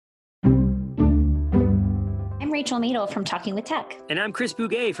I'm Rachel Madel from Talking with Tech. And I'm Chris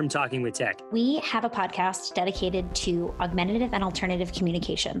Bouguet from Talking with Tech. We have a podcast dedicated to augmentative and alternative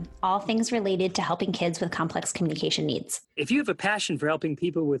communication, all things related to helping kids with complex communication needs. If you have a passion for helping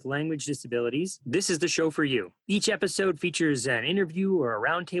people with language disabilities, this is the show for you. Each episode features an interview or a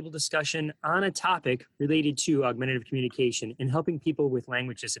roundtable discussion on a topic related to augmentative communication and helping people with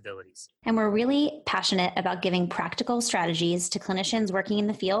language disabilities. And we're really passionate about giving practical strategies to clinicians working in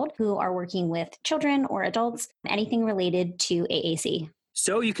the field who are working with children or adults, anything related to AAC.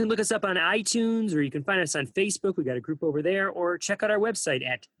 So you can look us up on iTunes, or you can find us on Facebook. We got a group over there, or check out our website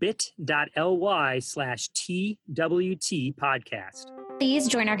at bit.ly/TWT podcast. Please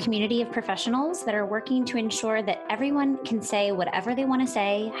join our community of professionals that are working to ensure that everyone can say whatever they want to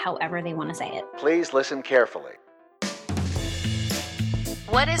say, however they want to say it. Please listen carefully.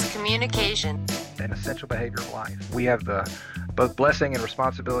 What is communication? An essential behavior of life. We have the both blessing and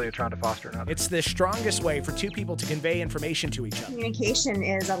responsibility of trying to foster another. It's the strongest way for two people to convey information to each other. Communication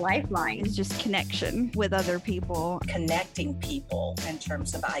is a lifeline. It's just connection with other people. Connecting people in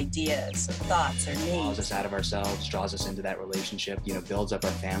terms of ideas, or thoughts, or needs. Draws us out of ourselves, draws us into that relationship, builds up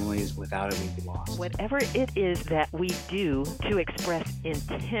our families. Without it, we'd be lost. Whatever it is that we do to express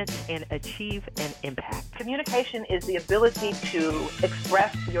intent and achieve an impact. Communication is the ability to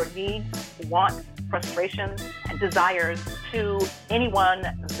express your needs, wants, frustrations, and desires to anyone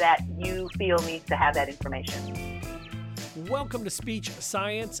that you feel needs to have that information. Welcome to Speech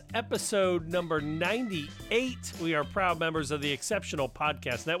Science, episode number 98. We are proud members of the Exceptional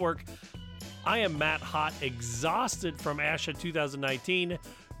Podcast Network. I am Matt Hott, exhausted from ASHA 2019,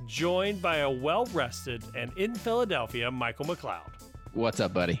 joined by a well-rested and in Philadelphia, Michael McLeod. What's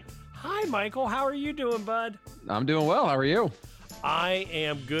up, buddy? Hi, Michael. How are you doing, bud? I'm doing well. How are you? I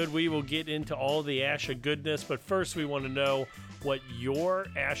am good. We will get into all the ASHA goodness, but first we want to know what your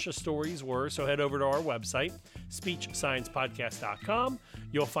ASHA stories were. So head over to our website, speechsciencepodcast.com.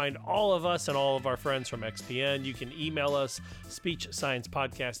 You'll find all of us and all of our friends from XPN. You can email us,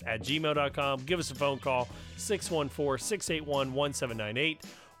 speechsciencepodcast@gmail.com. Give us a phone call, 614-681-1798,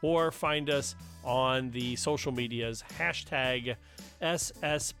 or find us on the social medias, hashtag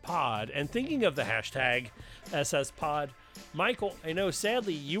SSPod. And thinking of the hashtag SSPod, Michael, I know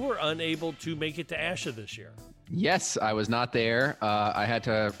sadly you were unable to make it to ASHA this year. Yes, I was not there. I had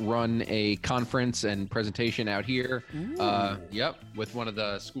to run a conference and presentation out here. With one of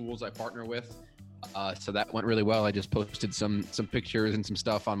the schools I partner with. So that went really well. I just posted some pictures and some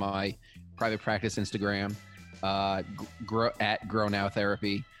stuff on my private practice Instagram, Grow Now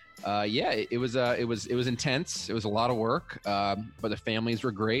Therapy. It was intense. It was a lot of work, but the families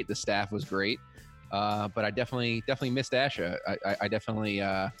were great. The staff was great. But I definitely missed ASHA. I definitely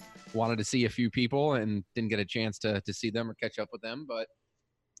wanted to see a few people and didn't get a chance to see them or catch up with them, but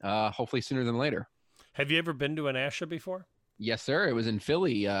hopefully sooner than later. Have you ever been to an ASHA before? Yes, sir. It was in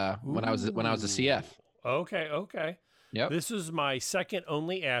Philly when I was a CF. Okay. Yep. This was my second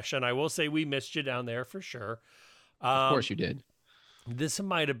only ASHA, and I will say we missed you down there for sure. Of course you did. This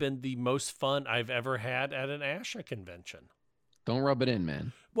might have been the most fun I've ever had at an ASHA convention. Don't rub it in,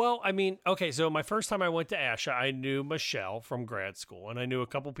 man. Well, I mean, okay, so my first time I went to ASHA, I knew Michelle from grad school, and I knew a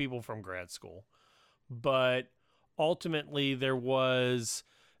couple people from grad school. But ultimately, there was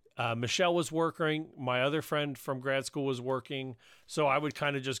Michelle was working, my other friend from grad school was working, so I would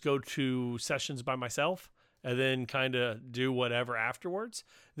kind of just go to sessions by myself and then kind of do whatever afterwards.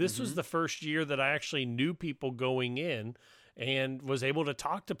 This was the first year that I actually knew people going in and was able to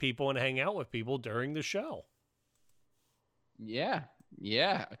talk to people and hang out with people during the show. Yeah.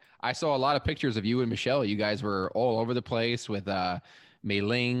 I saw a lot of pictures of you and Michelle. You guys were all over the place with Mei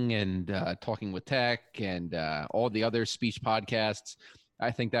Ling and Talking with Tech and all the other speech podcasts.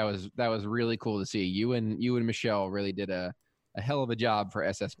 I think that was really cool to see. You and Michelle really did a hell of a job for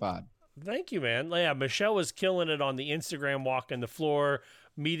SS Pod. Thank you, man. Yeah, Michelle was killing it on the Instagram, walking the floor,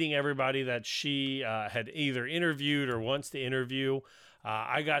 meeting everybody that she had either interviewed or wants to interview.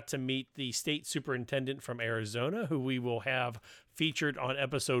 I got to meet the state superintendent from Arizona, who we will have featured on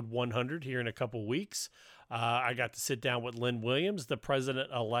episode 100 here in a couple weeks. I got to sit down with Lynn Williams, the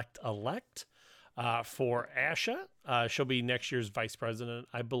president-elect for ASHA. She'll be next year's vice president,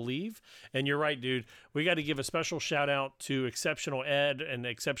 I believe. And you're right, dude. We got to give a special shout out to Exceptional Ed and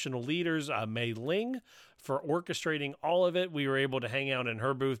Exceptional Leaders, Mei Ling, for orchestrating all of it. We were able to hang out in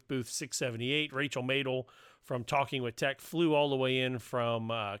her booth 678. Rachel Madel from Talking with Tech flew all the way in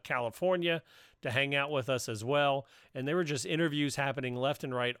from California to hang out with us as well. And there were just interviews happening left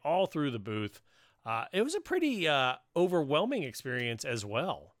and right all through the booth. It was a pretty overwhelming experience as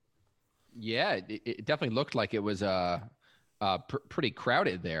well. Yeah, it definitely looked like it was pretty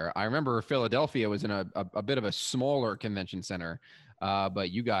crowded there. I remember Philadelphia was in a bit of a smaller convention center,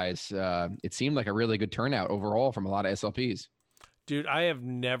 but you guys, it seemed like a really good turnout overall from a lot of SLPs. Dude, I have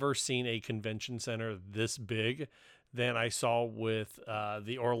never seen a convention center this big than I saw with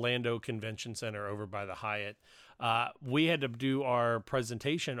the Orlando Convention Center over by the Hyatt. We had to do our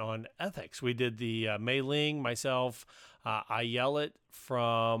presentation on ethics. We did the Mei Ling, myself, Ayelet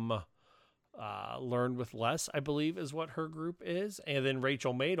from Learn with Less, I believe is what her group is, and then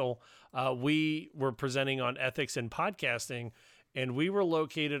Rachel Madel. We were presenting on ethics and podcasting, and we were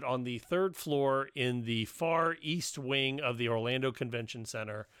located on the 3rd floor in the far east wing of the Orlando Convention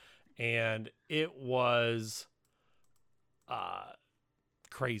Center, and it was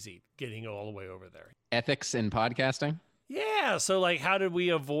crazy getting all the way over there. Ethics and podcasting? Yeah. So, like, how did we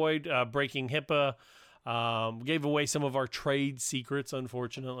avoid breaking HIPAA? Gave away some of our trade secrets,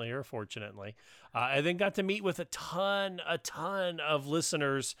 unfortunately or fortunately. And then got to meet with a ton of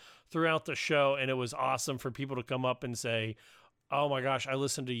listeners throughout the show. And it was awesome for people to come up and say, oh my gosh, I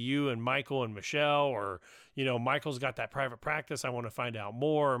listened to you and Michael and Michelle, or, you know, Michael's got that private practice. I want to find out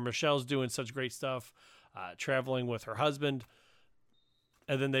more. Or Michelle's doing such great stuff, traveling with her husband.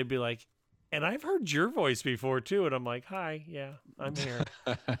 And then they'd be like, and I've heard your voice before too. And I'm like, hi, yeah, I'm here.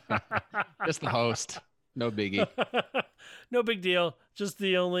 Just the host. No biggie. No big deal. Just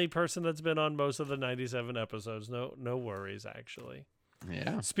the only person that's been on most of the 97 episodes. No worries, actually.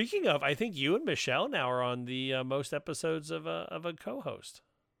 Yeah. Speaking of, I think you and Michelle now are on the most episodes of a co-host.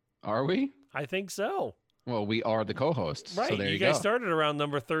 Are we? I think so. Well, we are the co-hosts. Right. So there you guys started around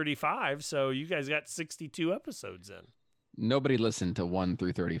number 35, so you guys got 62 episodes in. Nobody listened to 1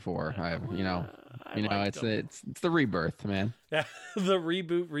 through 34. It's the rebirth, man. Yeah, the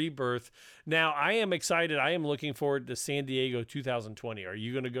rebirth. Now, I am excited. I am looking forward to San Diego 2020. Are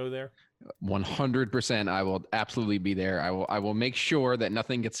you going to go there? 100%. I will absolutely be there. I will make sure that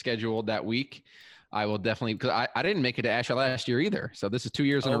nothing gets scheduled that week. I will definitely, because I didn't make it to ASHA last year either. So this is 2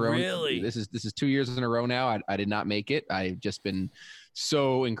 years in a row. Really? This is 2 years in a row now. I did not make it. I've just been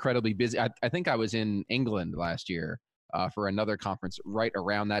so incredibly busy. I think I was in England last year for another conference right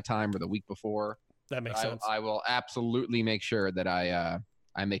around that time or the week before. That makes sense. I will absolutely make sure that I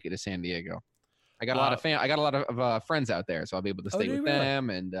make it to San Diego. I got a lot of I got a lot of friends out there, so I'll be able to stay with them,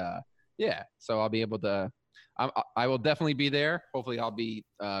 and so I'll be able to. I will definitely be there. Hopefully, I'll be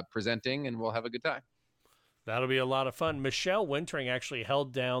presenting, and we'll have a good time. That'll be a lot of fun. Michelle Wintering actually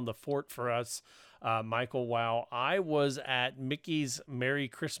held down the fort for us, Michael, while I was at Mickey's Merry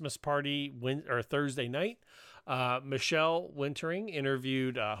Christmas party Thursday night. Michelle Wintering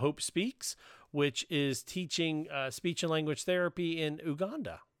interviewed Hope Speaks, which is teaching speech and language therapy in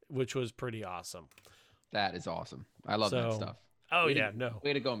Uganda, which was pretty awesome. That is awesome. I love that stuff. Oh,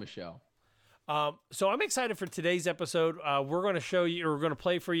 Way to go, Michelle. So I'm excited for today's episode. We're going to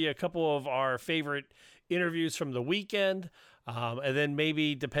play for you a couple of our favorite interviews from the weekend. And then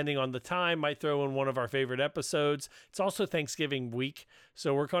maybe, depending on the time, might throw in one of our favorite episodes. It's also Thanksgiving week,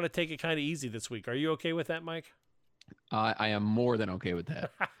 so we're going to take it kind of easy this week. Are you okay with that, Mike? I am more than okay with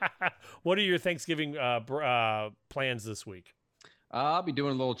that. What are your Thanksgiving plans this week? I'll be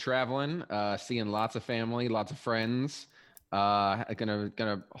doing a little traveling, seeing lots of family, lots of friends.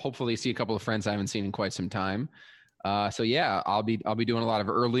 Gonna hopefully see a couple of friends I haven't seen in quite some time. So yeah, I'll be doing a lot of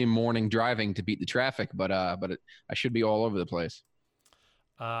early morning driving to beat the traffic, but I should be all over the place.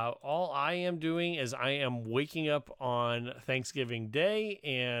 All I am doing is I am waking up on Thanksgiving Day,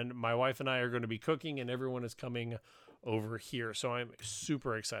 and my wife and I are going to be cooking, and everyone is coming over here. So I'm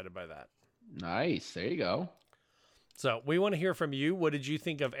super excited by that. Nice. There you go. So we want to hear from you. What did you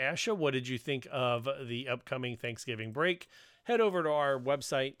think of ASHA? What did you think of the upcoming Thanksgiving break? Head over to our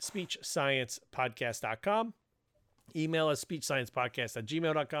website, speechsciencepodcast.com. Email us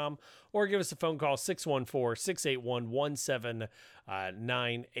speechsciencepodcast@gmail.com, or give us a phone call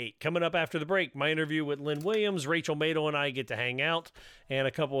 614-681-1798. Coming up after the break, my interview with Lynn Williams. Rachel Madel and I get to hang out, and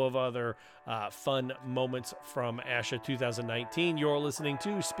a couple of other fun moments from ASHA 2019. You're listening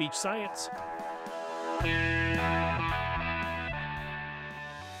to Speech Science.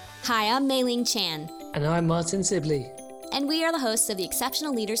 Hi, I'm Mei Ling Chan. And I'm Martin Sibley. And we are the hosts of the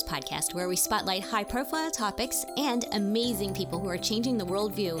Exceptional Leaders Podcast, where we spotlight high-profile topics and amazing people who are changing the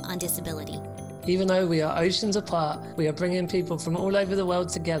worldview on disability. Even though we are oceans apart, we are bringing people from all over the world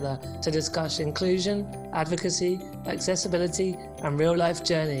together to discuss inclusion, advocacy, accessibility, and real-life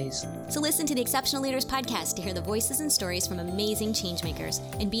journeys. So listen to the Exceptional Leaders Podcast to hear the voices and stories from amazing changemakers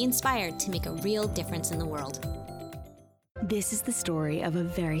and be inspired to make a real difference in the world. This is the story of a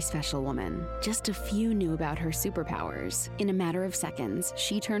very special woman. Just a few knew about her superpowers. In a matter of seconds,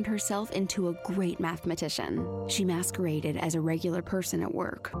 she turned herself into a great mathematician. She masqueraded as a regular person at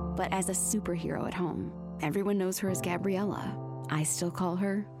work, but as a superhero at home. Everyone knows her as Gabriella. I still call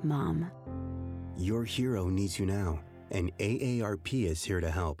her Mom. Your hero needs you now, and AARP is here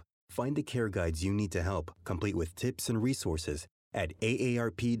to help. Find the care guides you need to help, complete with tips and resources at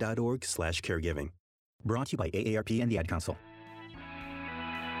aarp.org/caregiving. Brought to you by AARP and the Ad Council.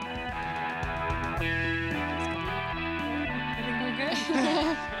 I think we're good.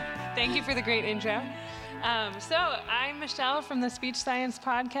 Thank you for the great intro. So I'm Michelle from the Speech Science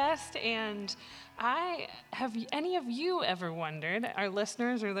Podcast, and have any of you ever wondered, our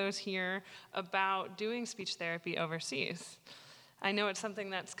listeners or those here, about doing speech therapy overseas? I know it's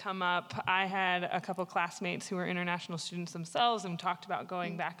something that's come up. I had a couple classmates who were international students themselves and talked about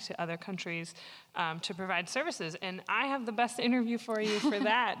going back to other countries to provide services. And I have the best interview for you for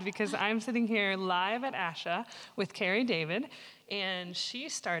that because I'm sitting here live at ASHA with Kari David, and she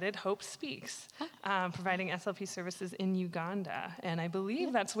started Hope Speaks, providing SLP services in Uganda. And I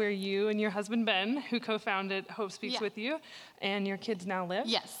believe that's where you and your husband, Ben, who co-founded Hope Speaks with you, and your kids now live?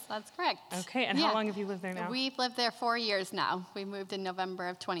 Yes, that's correct. Okay, and how long have you lived there now? We've lived there 4 years now. We moved in November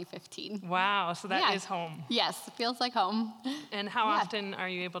of 2015. Wow, so that is home. Yes, it feels like home. And how often are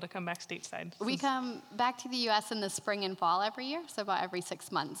you able to come back stateside? We come back to the U.S. in the spring and fall every year, so about every 6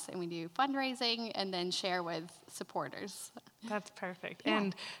 months. And we do fundraising and then share with supporters. That's perfect. Yeah.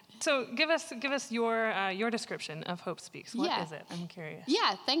 And so give us your description of Hope Speaks. What is it? I'm curious.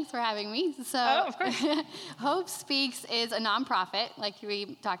 Yeah, thanks for having me. So of course. Hope Speaks is a nonprofit, like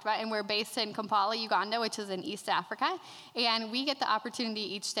we talked about, and we're based in Kampala, Uganda, which is in East Africa. And we get the opportunity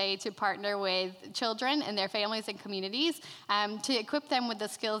each day to partner with children and their families and communities to equip them with the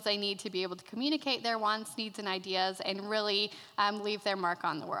skills they need to be able to communicate their wants, needs, and ideas and really leave their mark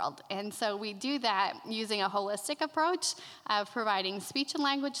on the world. And so we do that using a holistic approach of providing speech and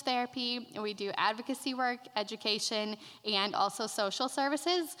language therapy. We do advocacy work, education, and also social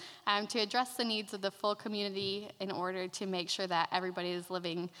services to address the needs of the full community in order to make sure that everybody is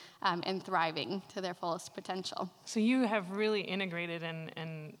living and thriving to their fullest potential. So you have really integrated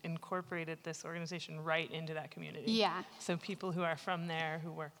and incorporated this organization right into that community. Yeah. So people who are from there,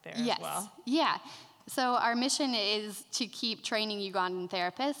 who work there as well. Yeah. So our mission is to keep training Ugandan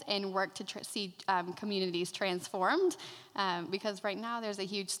therapists and work to see communities transformed because right now there's a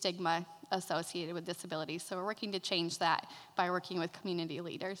huge stigma associated with disabilities. So we're working to change that by working with community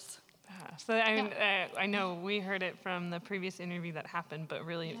leaders. So I know we heard it from the previous interview that happened, but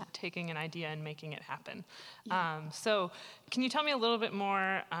really taking an idea and making it happen. Yeah. So can you tell me a little bit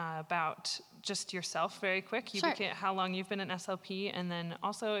more about just yourself very quick? Sure. How long you've been in SLP, and then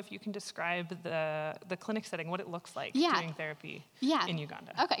also if you can describe the clinic setting, what it looks like doing therapy in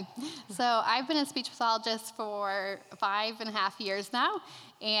Uganda. Okay. So I've been a speech pathologist for 5.5 years now.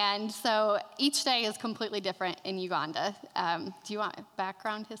 And so each day is completely different in Uganda. Do you want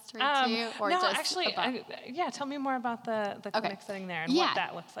background history too? Or no, just actually, tell me more about the clinic setting there and what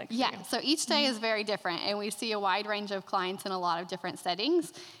that looks like for you. So each day is very different, and we see a wide range of clients in a lot of different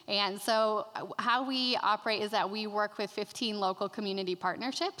settings. And so how we operate is that we work with 15 local community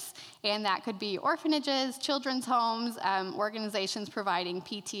partnerships, and that could be orphanages, children's homes, organizations providing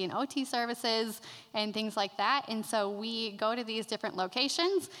PT and OT services, and things like that. And so we go to these different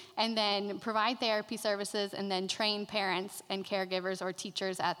locations and then provide therapy services and then train parents and caregivers or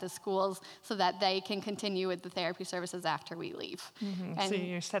teachers at the schools so that they can continue with the therapy services after we leave. Mm-hmm. So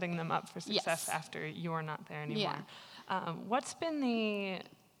you're setting them up for success after you're not there anymore. Yeah. What's been the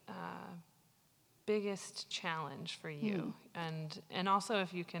biggest challenge for you? And also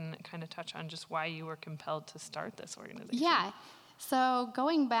if you can kind of touch on just why you were compelled to start this organization. Yeah. So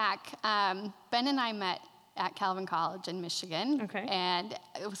going back, Ben and I met at Calvin College in Michigan. Okay. And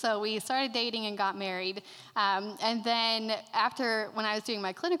so we started dating and got married. And then when I was doing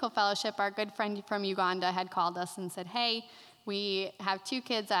my clinical fellowship, our good friend from Uganda had called us and said, hey, we have 2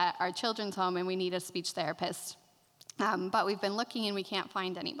 kids at our children's home and we need a speech therapist. But we've been looking and we can't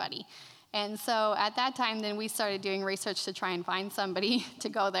find anybody. And so at that time, then we started doing research to try and find somebody to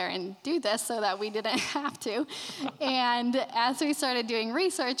go there and do this so that we didn't have to. And as we started doing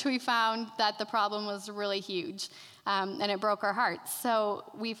research, we found that the problem was really huge. And it broke our hearts. So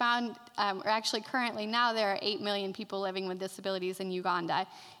we found, actually currently now there are 8 million people living with disabilities in Uganda.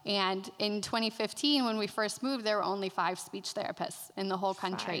 And in 2015, when we first moved, there were only 5 speech therapists in the whole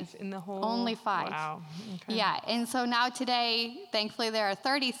country. 5 in the whole? Only 5. Wow. Okay. Yeah, and so now today, thankfully there are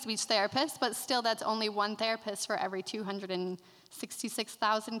 30 speech therapists, but still that's only 1 therapist for every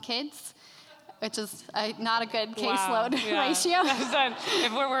 266,000 kids. which is not a good caseload ratio.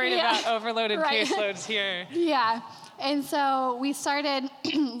 If we're worried about overloaded caseloads here. Yeah. And so we started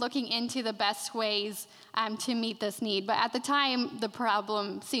looking into the best ways to meet this need. But at the time, the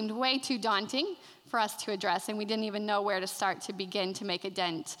problem seemed way too daunting for us to address, and we didn't even know where to start to begin to make a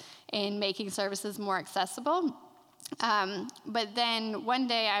dent in making services more accessible. But then one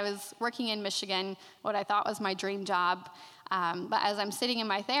day I was working in Michigan, what I thought was my dream job. But as I'm sitting in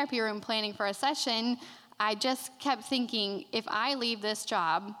my therapy room planning for a session, I just kept thinking, if I leave this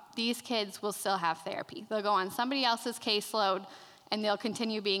job, these kids will still have therapy. They'll go on somebody else's caseload, and they'll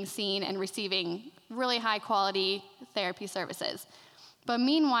continue being seen and receiving really high quality therapy services. But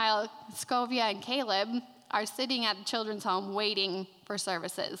meanwhile, Scovia and Caleb are sitting at the children's home waiting for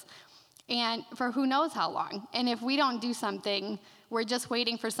services, and for who knows how long. And if we don't do something, we're just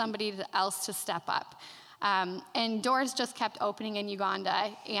waiting for somebody else to step up. And doors just kept opening in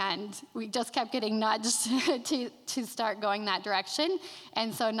Uganda, and we just kept getting nudged to start going that direction.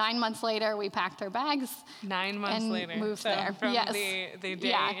 And so 9 months later, we packed our bags. 9 months and later, moved so there. From the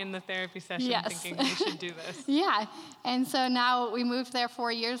day in the therapy session, thinking we should do this. Yeah, and so now we moved there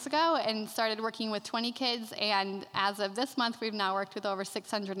 4 years ago and started working with 20 kids. And as of this month, we've now worked with over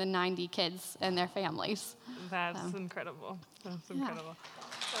 690 kids and their families. That's incredible. That's incredible.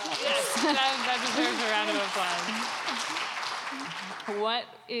 Yes, that deserves a round of applause. What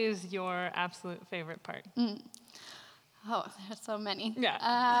is your absolute favorite part? Oh, there's so many. Yeah.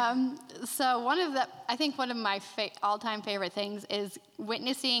 So I think one of my all-time favorite things is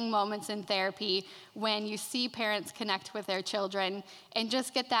witnessing moments in therapy when you see parents connect with their children and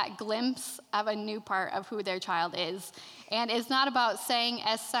just get that glimpse of a new part of who their child is. And it's not about saying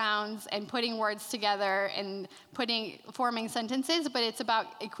S sounds and putting words together and forming sentences, but it's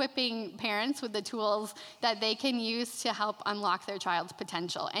about equipping parents with the tools that they can use to help unlock their child's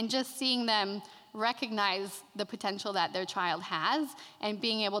potential. And just seeing them recognize the potential that their child has and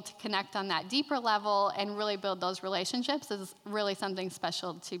being able to connect on that deeper level and really build those relationships is really something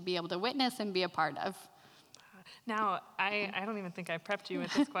special to be able to witness and be a part of. Now, I don't even think I prepped you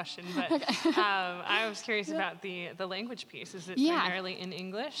with this question, but I was curious about the language piece. Is it primarily in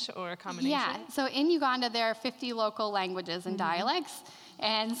English or a combination? Yeah, so in Uganda, there are 50 local languages and dialects.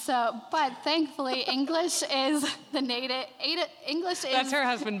 And so, but thankfully, English is the native, English is... That's her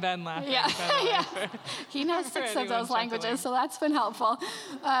husband, Ben, laughing. Yeah, he knows 6 of those languages, so that's been helpful.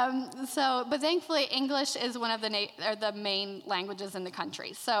 But thankfully, English is one of the main languages in the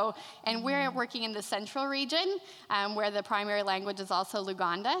country. So, and we're working in the central region, where the primary language is also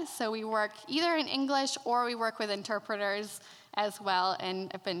Luganda. So we work either in English or we work with interpreters as well, and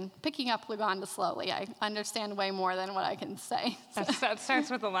I've been picking up Luganda slowly. I understand way more than what I can say. That starts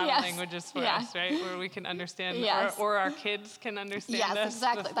with a lot of languages for us, right? Where we can understand, or our kids can understand us. Yes,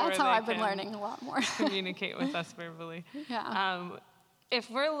 exactly. That's how I've been learning a lot more. Communicate with us verbally. Yeah. If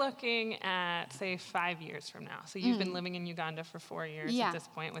we're looking at, say, 5 years from now, so you've been living in Uganda for 4 years at this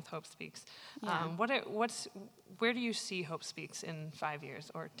point with Hope Speaks. Where do you see Hope Speaks in 5 years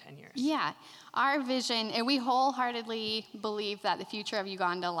or 10 years? Yeah, our vision, and we wholeheartedly believe that the future of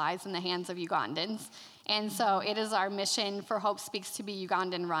Uganda lies in the hands of Ugandans. And so it is our mission for Hope Speaks to be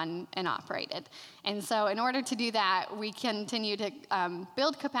Ugandan run and operated. And so in order to do that, we continue to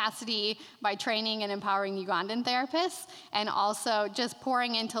build capacity by training and empowering Ugandan therapists, and also just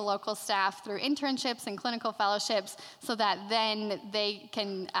pouring into local staff through internships and clinical fellowships so that then they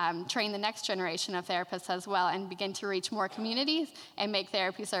can train the next generation of therapists as well and begin to reach more communities and make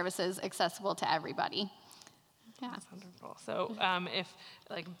therapy services accessible to everybody. Yeah. That's wonderful. So if,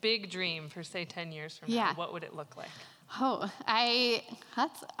 big dream for, say, 10 years from now, what would it look like?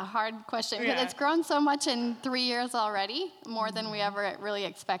 That's a hard question, because it's grown so much in 3 years already, more than we ever really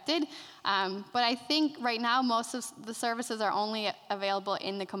expected. But I think right now most of the services are only available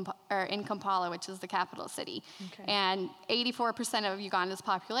in Kampala, which is the capital city. Okay. And 84% of Uganda's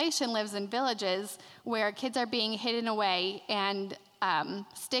population lives in villages where kids are being hidden away and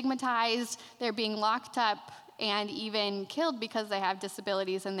stigmatized, they're being locked up, and even killed because they have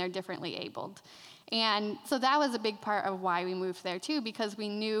disabilities and they're differently abled. And so that was a big part of why we moved there too, because we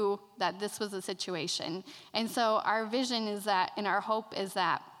knew that this was a situation. And so our vision is that, and our hope is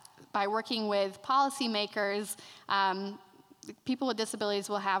that by working with policymakers, people with disabilities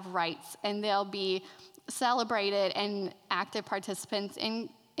will have rights, and they'll be celebrated and active participants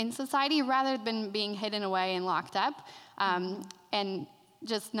in society rather than being hidden away and locked up. And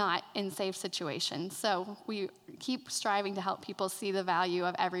just not in safe situations. So we keep striving to help people see the value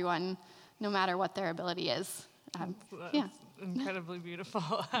of everyone, no matter what their ability is. incredibly beautiful.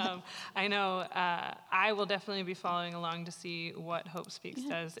 I know I will definitely be following along to see what Hope Speaks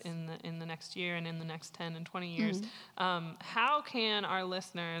does in the next year and in the next 10 and 20 years. How can our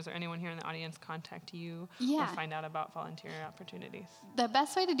listeners or anyone here in the audience contact you or find out about volunteer opportunities? The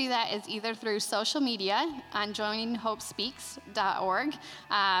best way to do that is either through social media on joinhopespeaks.org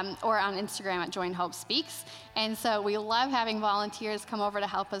or on Instagram at joinhopespeaks. And so we love having volunteers come over to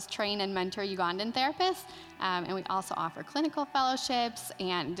help us train and mentor Ugandan therapists. And we also offer clinical fellowships,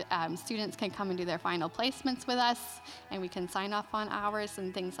 and students can come and do their final placements with us, and we can sign off on hours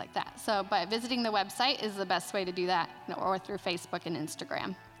and things like that. So, but visiting the website is the best way to do that, or through Facebook and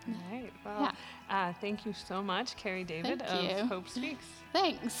Instagram. All right. Well, thank you so much, Kari David of Hope Speaks.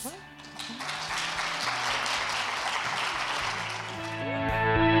 Thanks.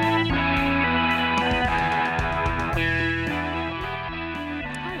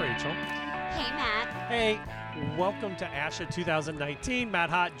 Hi, Rachel. Hey, Matt. Hey, welcome to ASHA 2019. Matt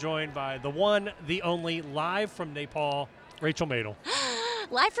Hott, joined by the one, the only, live from Nepal, Rachel Madel.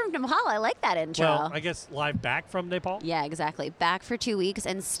 Live from Nepal. I like that intro. Well, I guess live back from Nepal? Yeah, exactly. Back for 2 weeks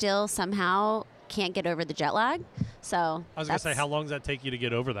and still somehow can't get over the jet lag. So I was going to say, how long does that take you to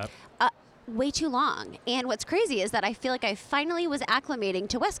get over that? Way too long. And what's crazy is that I feel like I finally was acclimating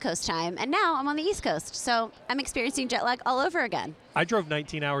to West Coast time, and now I'm on the East Coast. So I'm experiencing jet lag all over again. I drove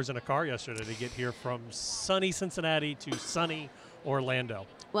 19 hours in a car yesterday to get here from sunny Cincinnati to sunny Orlando.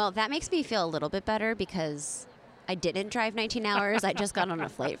 Well, that makes me feel a little bit better because I didn't drive 19 hours. I just got on a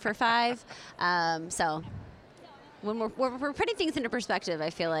flight for 5. So when we're putting things into perspective,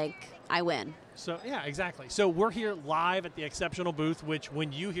 I feel like I win. So, yeah, exactly. So we're here live at the Exceptional booth, which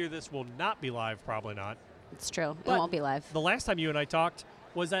when you hear this will not be live, probably not. It's true. But it won't be live. The last time you and I talked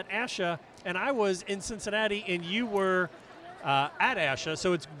was at ASHA, and I was in Cincinnati, and you were at ASHA.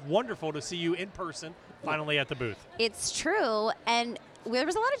 So it's wonderful to see you in person, finally at the booth. It's true. And there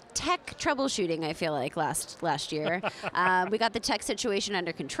was a lot of tech troubleshooting, I feel like, last year. We got the tech situation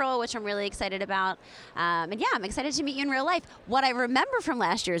under control, which I'm really excited about. And yeah, I'm excited to meet you in real life. What I remember from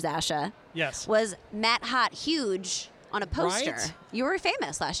last year's ASHA was Matt Hott huge on a poster. Right? You were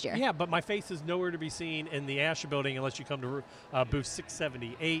famous last year. Yeah, but my face is nowhere to be seen in the ASHA building unless you come to booth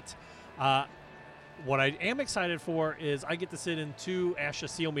 678. What I am excited for is I get to sit in 2 ASHA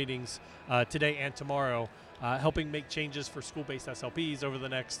SEAL meetings today and tomorrow, helping make changes for school-based SLPs over the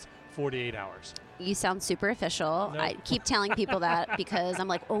next 48 hours. You sound super official. No. I keep telling people that because I'm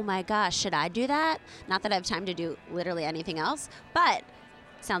like, oh my gosh, should I do that? Not that I have time to do literally anything else, but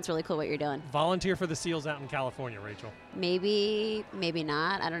sounds really cool what you're doing. Volunteer for the SEALs out in California, Rachel. Maybe, maybe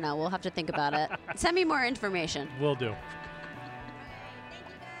not. I don't know. We'll have to think about it. Send me more information. Will do.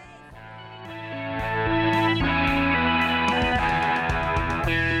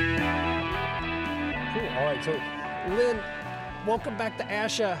 All right, so Lynn, welcome back to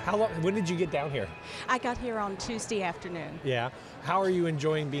ASHA. When did you get down here? I got here on Tuesday afternoon. Yeah. How are you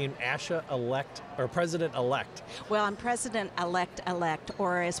enjoying being ASHA-elect or president-elect? Well, I'm president-elect,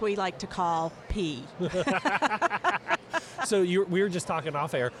 or as we like to call, P. So we were just talking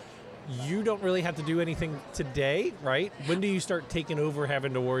off air. You don't really have to do anything today, right? When do you start taking over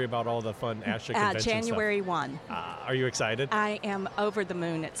having to worry about all the fun ASHA convention January stuff? 1. Are you excited? I am over the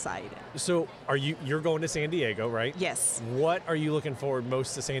moon excited. So you're going to San Diego, right? Yes. What are you looking forward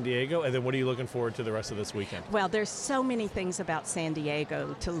most to San Diego? And then what are you looking forward to the rest of this weekend? Well, there's so many things about San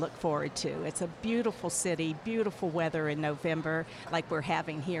Diego to look forward to. It's a beautiful city, beautiful weather in November like we're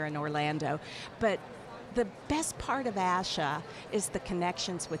having here in Orlando. But the best part of ASHA is the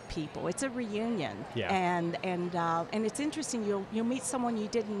connections with people. It's a reunion, and it's interesting. You'll meet someone you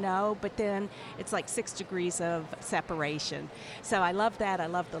didn't know, but then it's like 6 degrees of separation. So I love that. I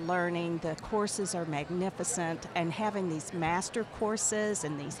love the learning. The courses are magnificent, and having these master courses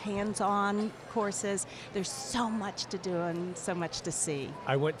and these hands-on courses. There's so much to do and so much to see.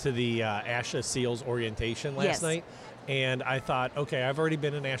 I went to the ASHA SEALs orientation last night. And I thought, okay, I've already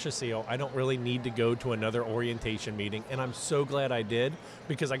been an ASHA SEAL. I don't really need to go to another orientation meeting. And I'm so glad I did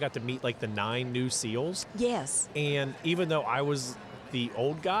because I got to meet like the 9 new SEALs. Yes. And even though I was the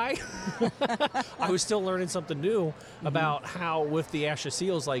old guy, I was still learning something new about how with the ASHA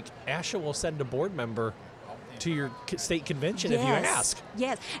SEALs, like ASHA will send a board member to your state convention if you ask.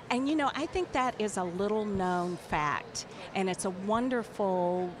 Yes, and I think that is a little known fact, and it's a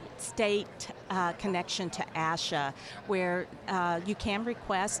wonderful state connection to ASHA where you can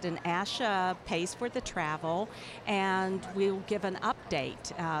request, and ASHA pays for the travel, and we'll give an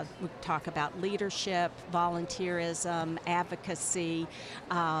update. We talk about leadership, volunteerism, advocacy,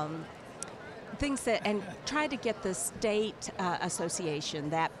 things that, and try to get the state association,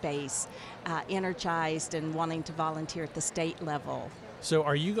 that base, energized and wanting to volunteer at the state level. So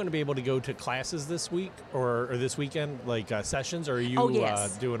are you going to be able to go to classes this week or this weekend, like sessions, or are you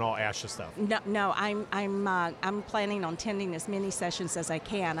doing all ASHA stuff? No, I'm planning on attending as many sessions as I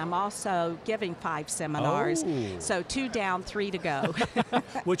can. I'm also giving 5 seminars, so 2 down, 3 to go.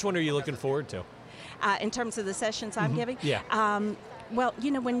 Which one are you looking forward to? In terms of the sessions I'm giving? Yeah. Well,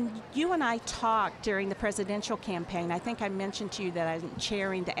 when you and I talked during the presidential campaign, I think I mentioned to you that I'm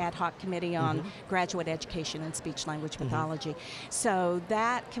chairing the ad hoc committee on graduate education and speech language pathology. So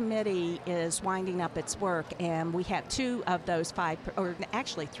that committee is winding up its work, and we have 2 of those 5, or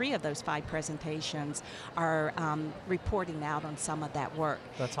actually 3 of those 5 presentations are reporting out on some of that work.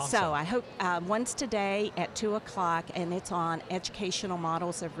 That's awesome. So I hope one's today at 2 o'clock, and it's on educational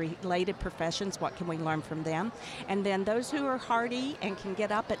models of related professions. What can we learn from them? And then those who are hardy and can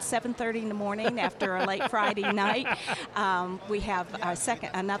get up at 7:30 in the morning after a late Friday night, we have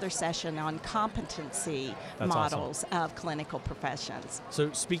another session on competency models of clinical professions.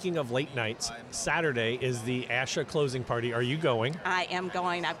 So speaking of late nights, Saturday is the ASHA closing party. Are you going? I am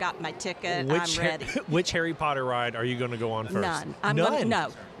going. I've got my ticket. I'm ready. Which Harry Potter ride are you going to go on first?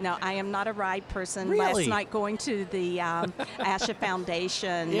 None. No, I am not a ride person. Really? Last night going to the ASHA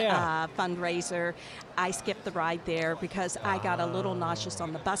Foundation fundraiser, I skipped the ride there because I got a little nauseous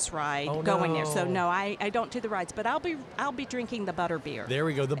on the bus ride going there. So no, I don't do the rides, but I'll be drinking the butterbeer. There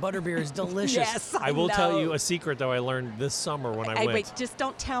we go. The butterbeer is delicious. Yes, I will tell you a secret though I learned this summer when I went. Wait, just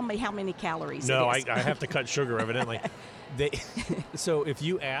don't tell me how many calories No, it is. I have to cut sugar evidently. So if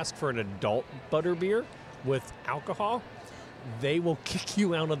you ask for an adult butterbeer with alcohol, they will kick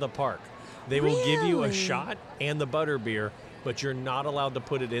you out of the park. They will give you a shot and the butterbeer, but you're not allowed to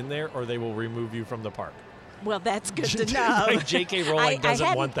put it in there or they will remove you from the park. Well, that's good to know. Like J.K. Rowling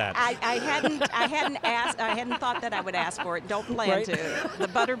doesn't want that. I hadn't thought that I would ask for it. Don't plan to. The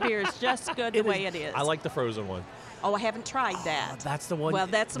butterbeer is just good the way it is. I like the frozen one. Oh, I haven't tried that. That's the one. Well,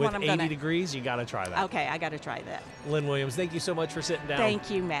 that's the with one I'm going to. 80 degrees, you got to try that. Okay, I got to try that. Lynn Williams, thank you so much for sitting down. Thank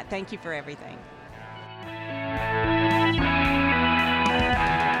you, Matt. Thank you for everything.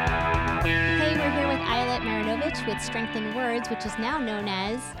 Hey, we're here with Ayelet Marinovich with Strength in Words, which is now known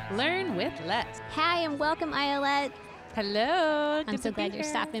as Learn with Less. Hi, and welcome, Ayelet. Hello. I'm so glad you're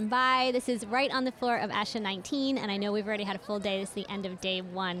stopping by. This is right on the floor of ASHA 19, and I know we've already had a full day. This is the end of day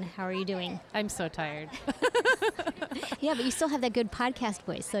 1. How are you doing? I'm so tired. Yeah, but you still have that good podcast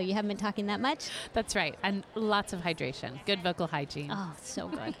voice, so you haven't been talking that much? That's right. And lots of hydration. Good vocal hygiene. Oh, so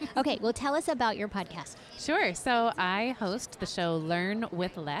good. Okay, well, tell us about your podcast. Sure. So I host the show Learn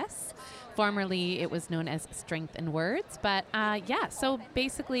with Less. Formerly, it was known as Strength in Words. But so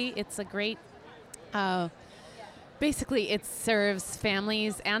basically, it's a great... Basically, it serves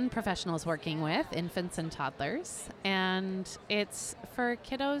families and professionals working with infants and toddlers. And it's for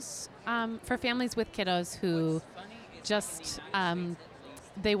kiddos, for families with kiddos who just,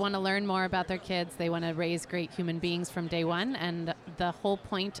 they want to learn more about their kids. They want to raise great human beings from day one. And the whole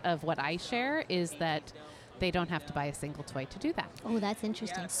point of what I share is that they don't have to buy a single toy to do that. Oh, that's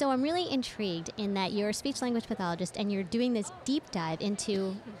interesting. So I'm really intrigued in that you're a speech language pathologist and you're doing this deep dive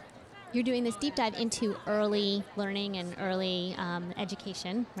into early learning and early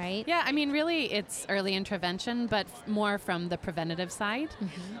education, right? Yeah, I mean, really, it's early intervention, but more from the preventative side,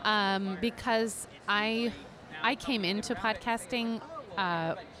 because I came into podcasting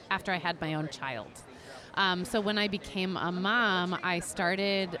after I had my own child. So when I became a mom, I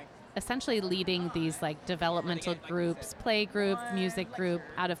started essentially leading these like developmental groups, play group, music group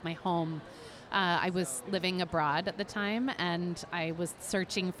out of my home. I was living abroad at the time, and I was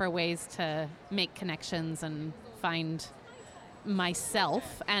searching for ways to make connections and find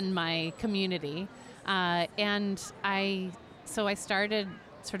myself and my community. And I started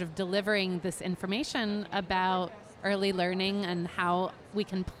sort of delivering this information about early learning and how we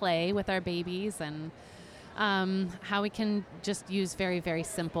can play with our babies and how we can just use very, very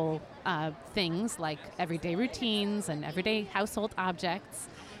simple things like everyday routines and everyday household objects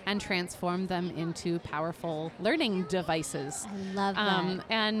and transform them into powerful learning devices. I love that.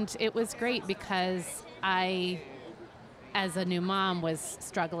 And it was great because I, as a new mom, was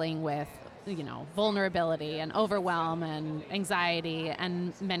struggling with, vulnerability and overwhelm and anxiety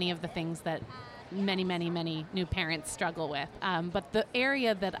and many of the things that many, many, many new parents struggle with. But the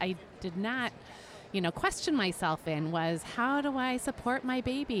area that I did not question myself in was, how do I support my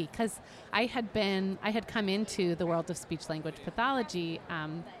baby? Because I had come into the world of speech language pathology,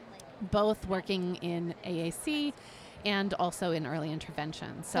 both working in AAC and also in early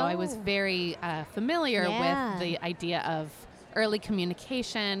intervention. So I was very familiar with the idea of early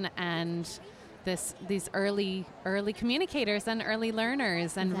communication and these early communicators and early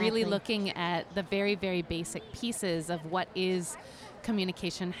learners, and really looking at the very, very basic pieces of what is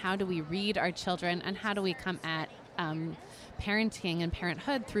communication, how do we read our children, and how do we come at parenting and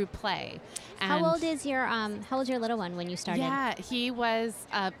parenthood through play. And how old is your little one when you started? Yeah, he was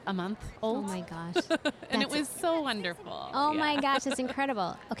a month old. Oh my gosh. And it was so wonderful. Oh my gosh, that's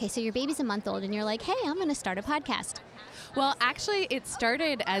incredible. Okay, so your baby's a month old and you're like, hey, I'm going to start a podcast. Well, actually, it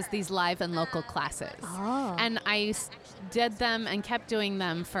started as these live and local classes. Oh. And I did them and kept doing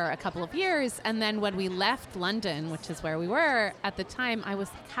them for a couple of years. And then when we left London, which is where we were at the time, I was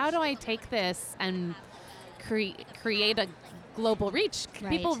like, how do I take this and create a global reach? Right.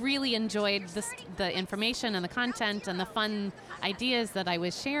 People really enjoyed the information and the content and the fun ideas that I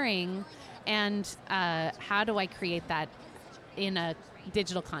was sharing. And how do I create that in a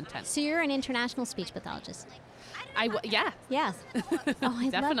digital content? So you're an international speech pathologist. Yeah. Yeah. Oh, I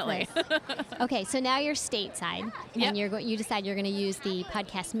definitely. love this. Okay, so now you're stateside, and you decide you're going to use the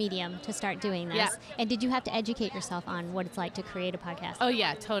podcast medium to start doing this. Yeah. And did you have to educate yourself on what it's like to create a podcast? Oh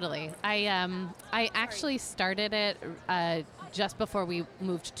yeah, totally. I actually started it just before we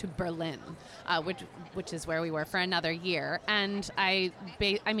moved to Berlin, which is where we were for another year. And I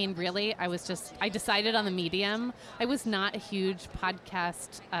decided on the medium. I was not a huge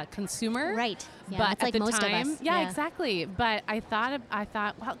podcast consumer. Right. Yeah, but it's at like the most of time, us. yeah, exactly. But I thought,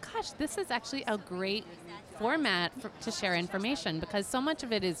 well, gosh, this is actually a great format to share information, because so much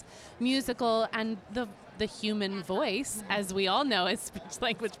of it is musical, and the human voice, as we all know, as speech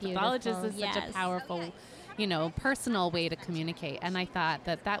language pathologists, is such a powerful, personal way to communicate. And I thought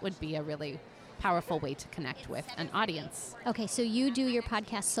that would be a really powerful way to connect with an audience. Okay, so you do your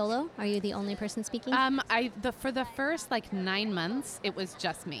podcast solo? Are you the only person speaking? For the first 9 months, it was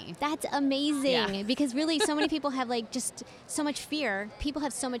just me. That's amazing, Yeah. because really so many people have just so much fear. People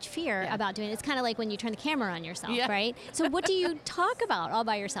have so much fear about doing it. It's kind of like when you turn the camera on yourself, right? So what do you talk about all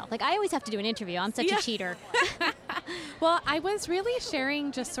by yourself? I always have to do an interview. I'm such a cheater. Well, I was really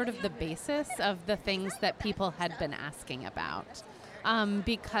sharing just sort of the basis of the things that people had been asking about.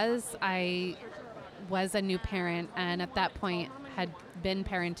 Because I was a new parent, and at that point had been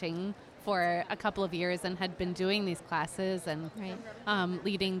parenting for a couple of years and had been doing these classes and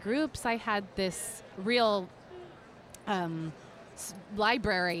leading groups, I had this real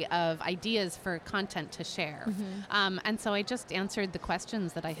library of ideas for content to share. Mm-hmm. And so I just answered the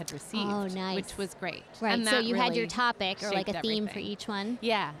questions that I had received, which was great. Right, And so that you had your really topic or a shaped theme for everything. each one?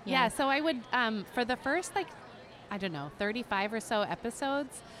 Yeah. So I would, for the first 35 or so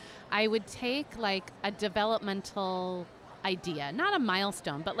episodes, I would take a developmental idea, not a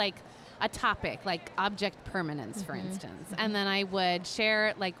milestone, but a topic, like object permanence, for instance. And then I would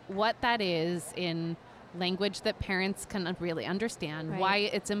share what that is in language that parents can really understand, why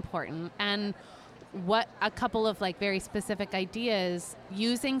it's important, and what a couple of very specific ideas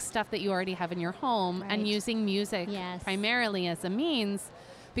using stuff that you already have in your home and using music primarily as a means,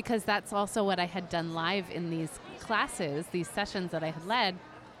 because that's also what I had done live in these classes, these sessions that I had led,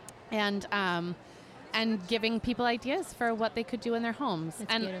 and giving people ideas for what they could do in their homes.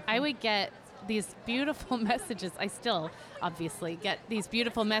 That's and beautiful. I would get these beautiful messages. I still obviously get these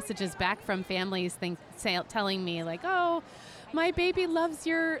beautiful messages back from families telling me oh, my baby loves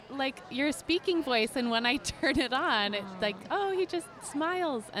your speaking voice, and when I turn it on, it's oh, he just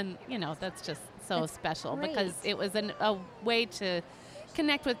smiles, and that's just so special, great. because it was a way to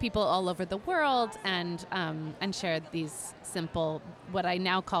connect with people all over the world and share these simple, what I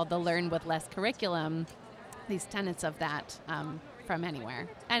now call the Learn with Less curriculum, these tenets of that from anywhere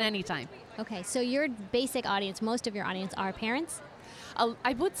and anytime. Okay, so your basic audience, most of your audience are parents?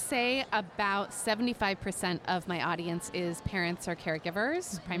 I would say about 75% of my audience is parents or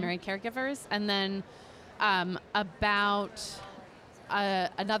caregivers, primary caregivers, and then about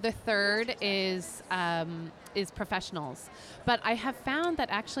another third is professionals. But I have found that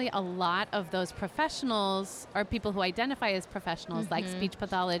actually a lot of those professionals are people who identify as professionals, like speech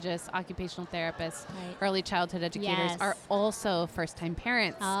pathologists, occupational therapists, early childhood educators, are also first-time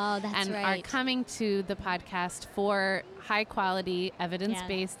parents. Oh, that's and right. are coming to the podcast for high-quality,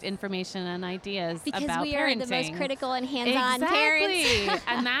 evidence-based information and ideas because about we parenting. are the most critical and hands-on parents.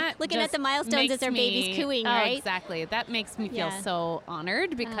 And that looking at just the milestones as their baby's cooing, right? Exactly. That makes me feel so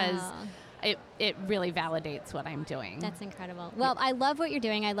honored, because it really validates what I'm doing. That's incredible. Well, I love what you're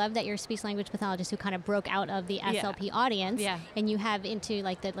doing. I love that you're a speech language pathologist who kind of broke out of the SLP audience, and you have into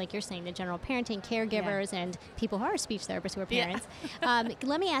like you're saying, the general parenting, caregivers, and people who are speech therapists who are parents.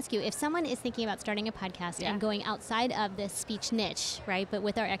 Let me ask you, if someone is thinking about starting a podcast and going outside of this speech niche, right, but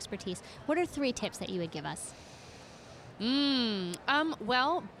with our expertise, what are 3 tips that you would give us?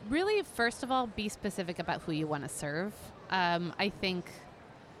 Well, really, first of all, be specific about who you want to serve. I think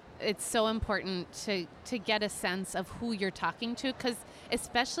it's so important to get a sense of who you're talking to, because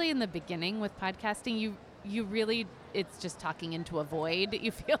especially in the beginning with podcasting, you really, it's just talking into a void.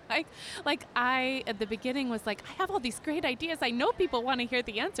 You feel like I, at the beginning, was like, I have all these great ideas. I know people want to hear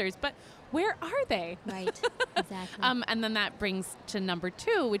the answers, but where are they? Right, exactly. And then that brings to number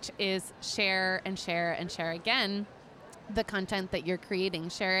 2, which is share and share and share again the content that you're creating.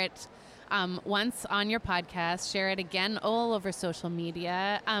 Share it once on your podcast, share it again all over social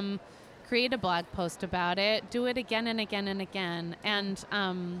media, create a blog post about it, do it again and again and again, and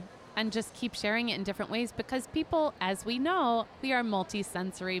just keep sharing it in different ways, because people, as we know, we are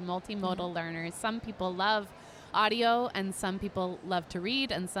multi-sensory, multimodal learners. Some people love audio and some people love to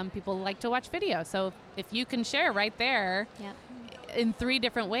read and some people like to watch video. So if you can share right there in 3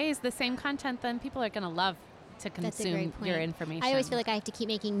 different ways the same content, then people are going to love to consume your information. I always feel like I have to keep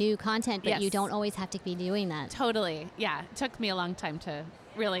making new content, but you don't always have to be doing that. Totally. Yeah. It took me a long time to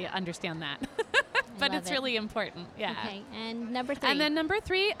really understand that. But it's really important. Yeah. Okay. And number 3. And then number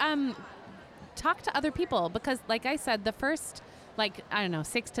 3, talk to other people, because like I said, the first,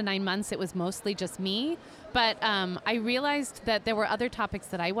 6 to 9 months, it was mostly just me. But I realized that there were other topics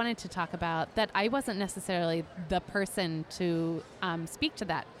that I wanted to talk about that I wasn't necessarily the person to speak to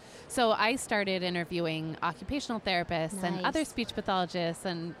that. So I started interviewing occupational therapists and other speech pathologists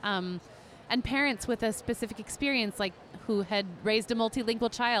and parents with a specific experience, like who had raised a multilingual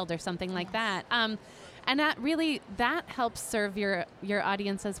child or something like that. And that helps serve your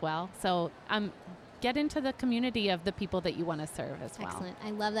audience as well. So get into the community of the people that you want to serve as well. Excellent.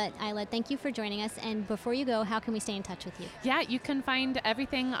 I love that, Isla. Thank you for joining us. And before you go, how can we stay in touch with you? Yeah, you can find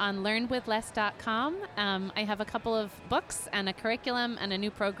everything on learnwithless.com. I have a couple of books and a curriculum and a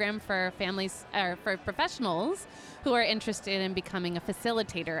new program for families, or for professionals who are interested in becoming a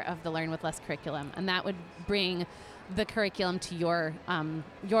facilitator of the Learn with Less curriculum. And that would bring the curriculum to your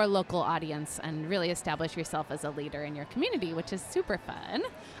local audience and really establish yourself as a leader in your community, which is super fun.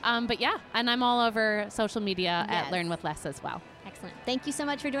 But yeah, and I'm all over social media at Learn with Less as well. Excellent. Thank you so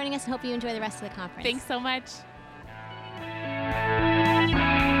much for joining us, and hope you enjoy the rest of the conference. Thanks so much.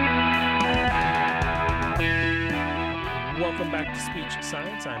 Welcome back to Speech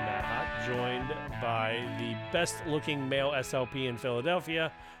Science. I'm Matt Hott, joined by the best-looking male SLP in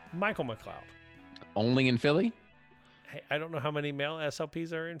Philadelphia, Michael McLeod. Only in Philly? Hey, I don't know how many male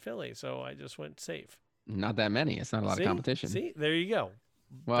SLPs are in Philly, so I just went safe. Not that many. It's not a lot of competition. See, there you go.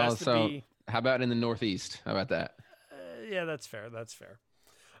 Well, how about in the Northeast? How about that? Yeah, that's fair. That's fair.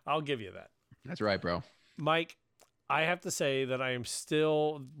 I'll give you that. That's right, bro. Mike, I have to say that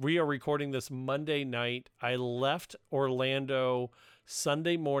we are recording this Monday night. I left Orlando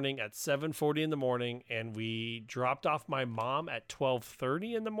Sunday morning at 7:40 in the morning, and we dropped off my mom at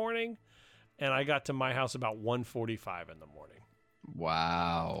 12:30 in the morning. And I got to my house about 1:45 in the morning.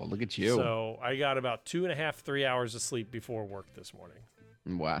 Wow, look at you. So I got about 2.5, 3 hours of sleep before work this morning.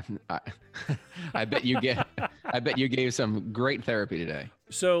 Wow. I bet you gave some great therapy today.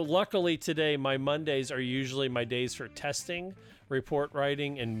 So luckily today, my Mondays are usually my days for testing, report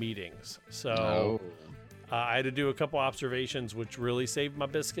writing, and meetings. So I had to do a couple observations, which really saved my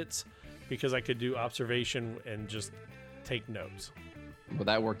biscuits, because I could do observation and just take notes. Well,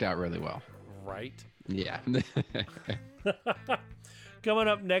 that worked out really well. Right? Yeah. Coming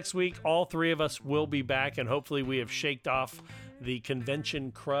up next week, all 3 of us will be back, and hopefully we have shaked off the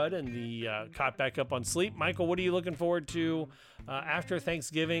convention crud and caught back up on sleep. Michael, what are you looking forward to after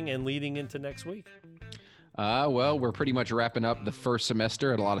Thanksgiving and leading into next week? Well, we're pretty much wrapping up the first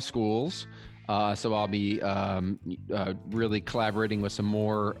semester at a lot of schools. So I'll be really collaborating with some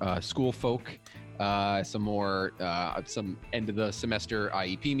more school folk, some end of the semester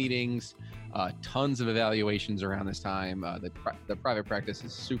IEP meetings, tons of evaluations around this time. The private practice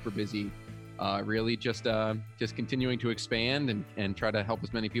is super busy. Really just continuing to expand and try to help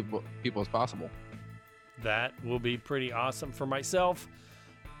as many people as possible. That will be pretty awesome for myself.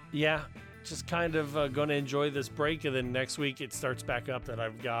 Yeah, just kind of going to enjoy this break, and then next week it starts back up. That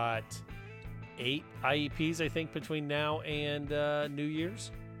I've got 8 IEPs, I think, between now and New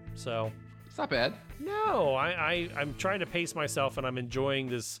Year's. So it's not bad. No, I'm trying to pace myself, and I'm enjoying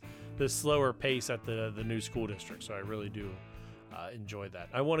this slower pace at the new school district. So I really do enjoy that.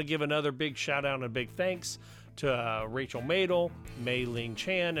 I want to give another big shout out and a big thanks to Rachel Madel, Mei Ling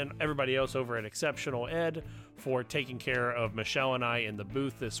Chan, and everybody else over at Exceptional Ed for taking care of Michelle and I in the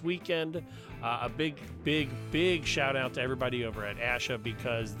booth this weekend. A big shout out to everybody over at ASHA,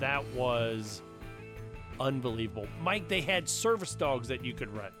 because that was unbelievable. Mike, they had service dogs that you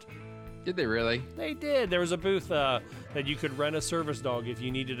could rent. Did they really? They did. There was a booth that you could rent a service dog if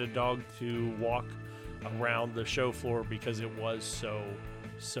you needed a dog to walk around the show floor because it was so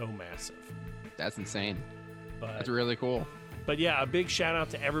massive. That's insane. But, that's really cool. But yeah, a big shout out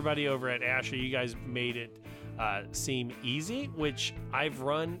to everybody over at ASHA. You guys made it seem easy, which I've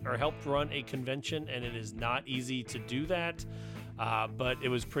run or helped run a convention, and it is not easy to do that. But it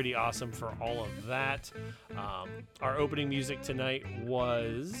was pretty awesome for all of that. Our opening music tonight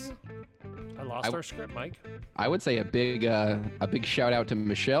was... I lost our script, Mike. I would say a big shout out to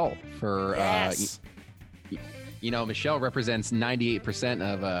Michelle for... Yes. Michelle represents 98%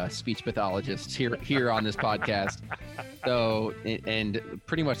 of speech pathologists here on this podcast. So, and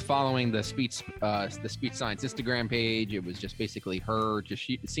pretty much following the speech science Instagram page, it was just basically her.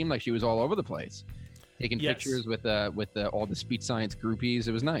 It seemed like she was all over the place, taking pictures with all the speech science groupies.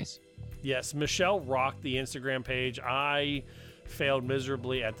 It was nice. Yes, Michelle rocked the Instagram page. I failed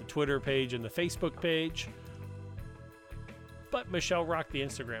miserably at the Twitter page and the Facebook page. But Michelle rocked the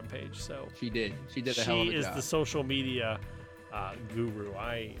Instagram page, so she did a hell of a job. She is the social media guru.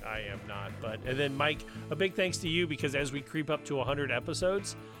 I am not. And then Mike, a big thanks to you, because as we creep up to 100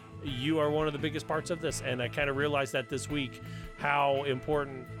 episodes, you are one of the biggest parts of this, and I kind of realized that this week how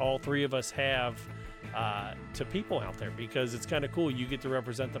important all three of us have to people out there, because it's kind of cool. You get to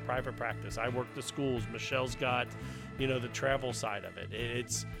represent the private practice. I work the schools. Michelle's got the travel side of it.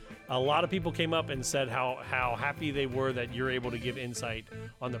 It's a lot of people came up and said how happy they were that you're able to give insight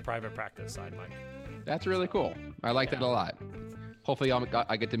on the private practice side, Mike. That's really cool. I like that a lot. Hopefully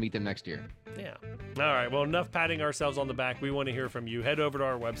I get to meet them next year. Yeah. All right. Well, enough patting ourselves on the back. We want to hear from you. Head over to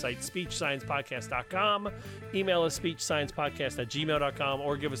our website, speechsciencepodcast.com. Email us, speechsciencepodcast@gmail.com,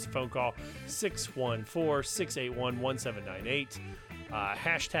 or give us a phone call, 614-681-1798.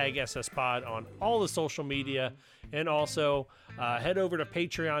 Hashtag SSPod on all the social media. And also head over to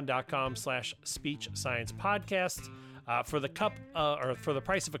patreon.com/speechsciencepodcast. For the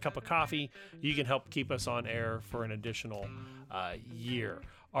price of a cup of coffee, you can help keep us on air for an additional year.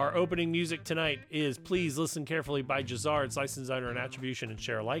 Our opening music tonight is Please Listen Carefully by Jazard, licensed under an attribution and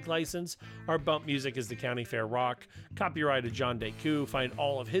share alike license. Our bump music is the County Fair Rock, copyrighted John Deku. Find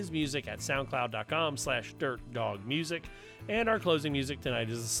all of his music at soundcloud.com/dirtdogmusic. And our closing music tonight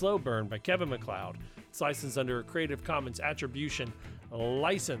is A Slow Burn by Kevin MacLeod. It's licensed under a Creative Commons attribution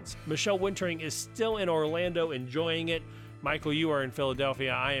license. Michelle Wintering is still in Orlando enjoying it. Michael, you are in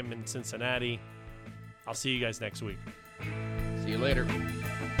Philadelphia. I am in Cincinnati. I'll see you guys next week. See you later.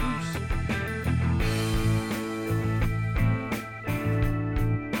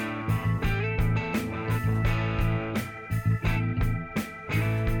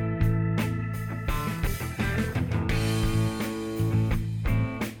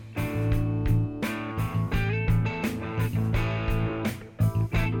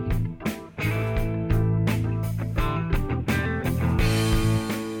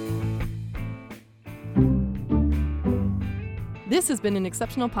 This has been an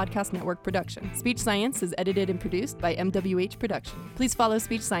Exceptional Podcast Network production. Speech Science is edited and produced by MWH Production. Please follow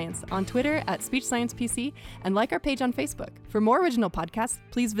Speech Science on Twitter at SpeechSciencePC and like our page on Facebook. For more original podcasts,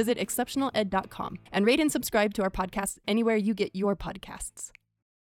 please visit exceptionaled.com and rate and subscribe to our podcast anywhere you get your podcasts.